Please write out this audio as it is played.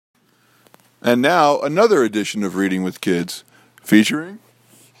And now, another edition of Reading with Kids, featuring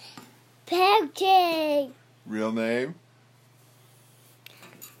Pancake, real name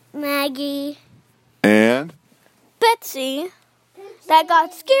Maggie, and Betsy, that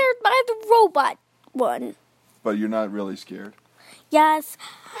got scared by the robot one. but you're not really scared. Yes,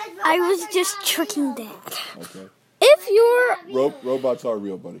 I was just tricking them. Okay. If you're... Robots are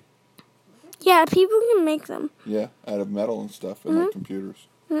real, buddy. Yeah, people can make them. Yeah, out of metal and stuff, and like computers.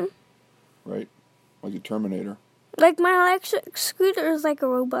 Right? Like a Terminator. Like my electric scooter is like a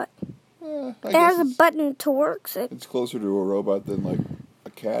robot. I It guess has a button to work it. it's closer to a robot than like a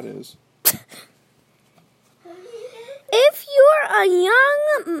cat is. If you're a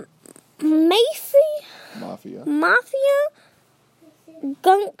young Mafia.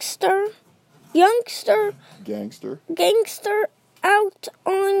 gangster out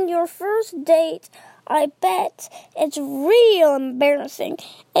on your first date, I bet it's real embarrassing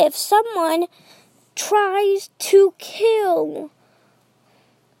if someone tries to kill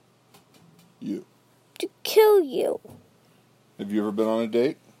You. you. Have you ever been on a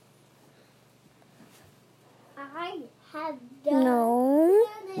date? I have done. No.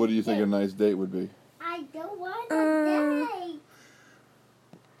 What do you think a nice date would be? I don't want to die.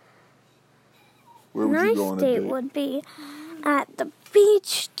 Where would you go on Nice a date date? would be at the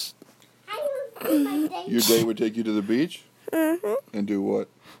beach. I will do my date. Your date would take you to the beach? Mm-hmm. And do what?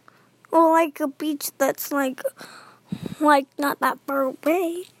 Or like a beach that's like not that far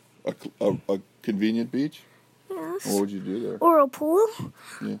away. A convenient beach? Yes. What would you do there? Or a pool.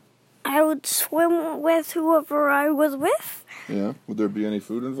 Yeah. I would swim with whoever I was with. Yeah. Would there be any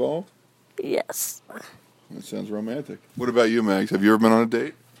food involved? Yes. That sounds romantic. What about you, Max? Have you ever been on a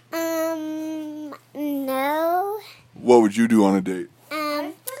date? No. What would you do on a date? I've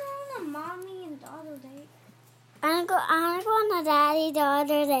been on a mommy and daughter date. I'm going on a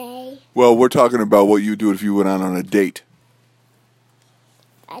daddy-daughter day. Well, we're talking about what you do if you went out on a date.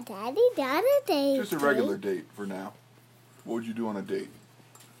 A daddy-daughter day. Just a regular date for now. What would you do on a date?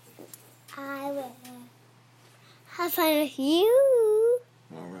 I will have fun with you.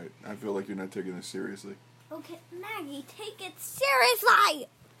 All right. I feel like you're not taking this seriously. Okay, Maggie, take it seriously.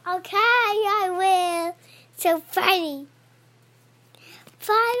 Okay, I will. So funny. But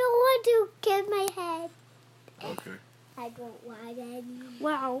I don't want to get my head. Okay. I don't want any.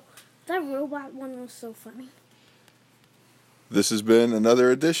 Wow, that robot one was so funny. This has been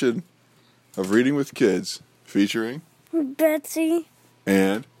another edition of Reading with Kids, featuring Betsy.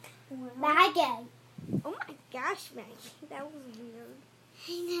 and Maggie. Oh my gosh, Maggie, that was weird.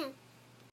 I know.